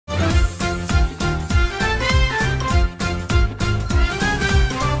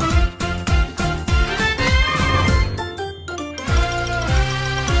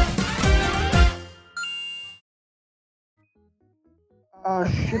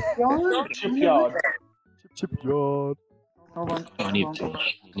Shipyard? Shipyard. Shipyard. Hold on. I need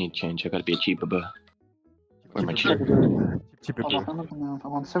change. I gotta be a cheaper. Where my Cheaper. cheap? Hold on,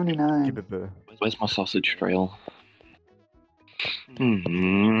 I'm on 79. Where's my sausage trail? You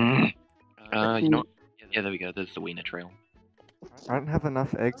know. Yeah, there we go. There's the wiener trail. I don't have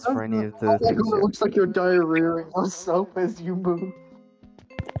enough eggs for any of the It things yet. looks like you're diarrheaing yourself as you move.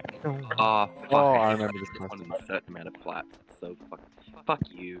 Oh, fuck. I remember this Just quest. wanted a certain amount of flaps. So fuck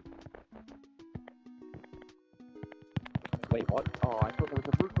you. Wait, what? Oh, I thought there was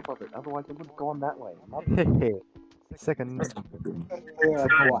a roof above it. Otherwise, I would have gone that way. Second.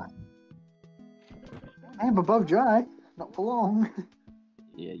 I am above dry. Not for long.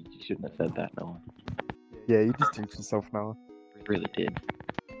 Yeah, you shouldn't have said that, Noah. Yeah, you just jinxed yourself now. You really did.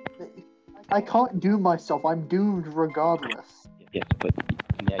 I can't doom myself. I'm doomed regardless. Yes, but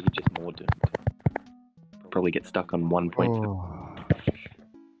now you're just more doomed. Probably get stuck on 1.2. Oh.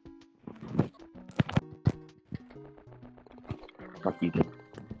 Fuck you, Jim.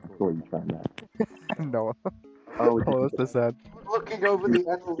 Before you try that. No. Oh, Oh, that's so sad. Looking over the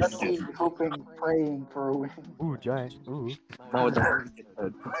endless sea, hoping, praying for a win. Ooh, giant. Ooh. no, it's third.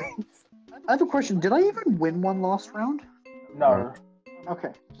 I have a question. Did I even win one last round? No. Okay,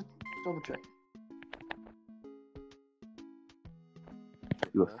 just double check.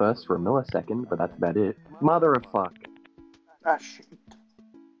 You were first for a millisecond, but that's about it. Mother of fuck. Ah, shit.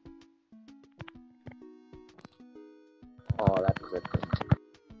 Oh, that's a good thing.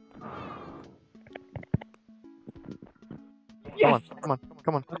 Yes! Come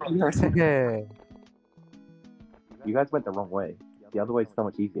on. Yeah. You guys went the wrong way. The other way's so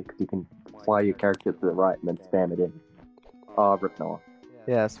much easier because you can fly your character to the right and then spam it in. Oh, rip Noah.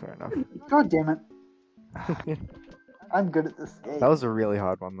 Yeah, that's fair enough. God damn it. I'm good at this game. That was a really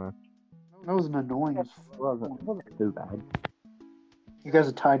hard one, though. That was an annoying as It wasn't too bad. You guys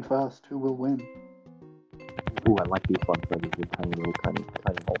are tied first. Who will win? Ooh, I like these ones where there's a tiny little tiny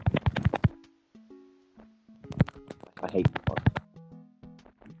hole. I hate these ones.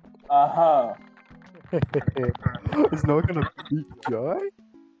 Uh-huh. Is Noah gonna beat Guy?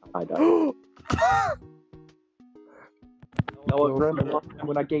 I don't. Noah, remember last time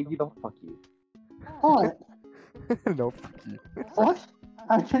when I gave you the fuck you? What? No, fuck you. What?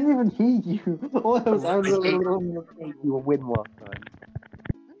 I didn't even hear you. All I was I gave you a win last time.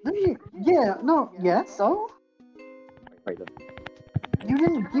 Yeah, no, yeah, so? Wait, then. You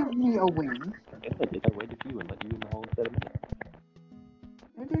didn't give me a win. Yes, I did. I waited for you and let you in the hole instead of me.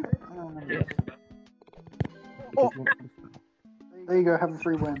 Did you? I don't remember. Yes. Oh. There you go, have a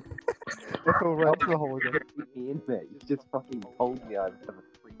free win. Go right to the hole again. Keep me in there. You just fucking told me I'd have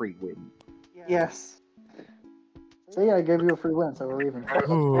a free win. Yes. So yeah, I gave you a free win, so we're even.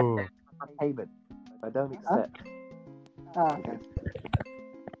 Ooh. Payment. I don't accept. Ah, okay.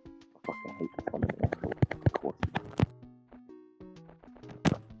 Fuck, I hate this one in the actual course.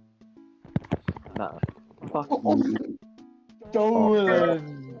 Nah. Fuck you.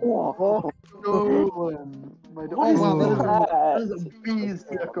 Stolen! Oh, stolen! Oh wow, that is a bee's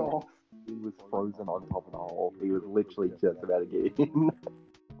dick off. He was frozen on top of the hole. He was literally just about to get in.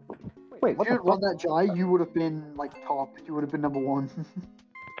 Wait, what If you the had won fuck? that Jai, you would have been like top. You would have been number one.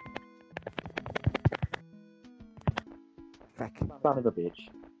 Feck. Son of a bitch.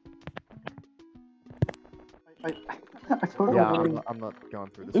 I don't Yeah, know. I'm not going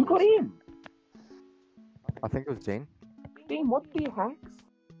through this. Who got first. in? I think it was Jane. Dean, what the hacks?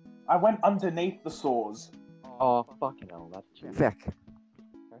 I went underneath the saws. Oh, fucking hell, that's cheap. Feck.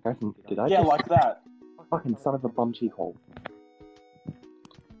 Did I Yeah, just... like that. Fucking son of a bum cheek hole.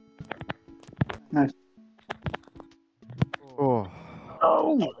 Nice. Oh.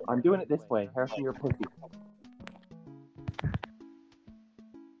 Oh! I'm doing it this way. Harrison, you're a pussy.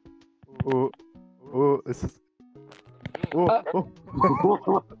 Oh, this is. Oh.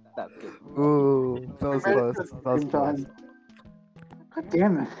 That's good. Oh, that was close. That was close. God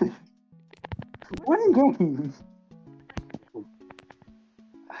damn it. Winning game.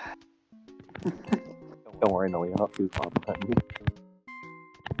 Don't worry, no, you're not too far behind me.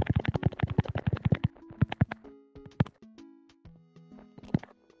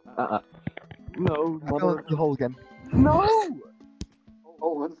 No, I fell mother. into the hole again. No!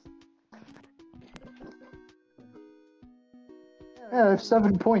 Olin. Yeah, I have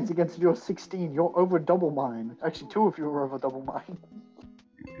 7 points against your 16. You're over double mine. Actually, 2 of you are over double mine.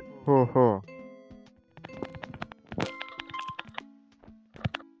 Oh, oh.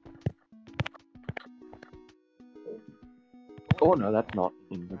 Oh no, that's not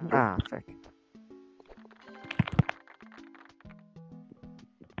in the Ah, feck.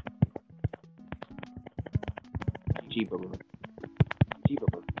 G-Bubba.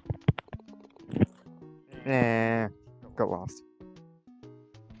 achievable. Nah, got lost.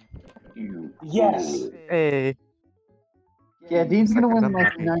 Yes. Hey. Yeah, Dean's gonna Second win and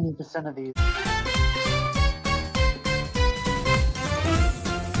like happy. 90% of these.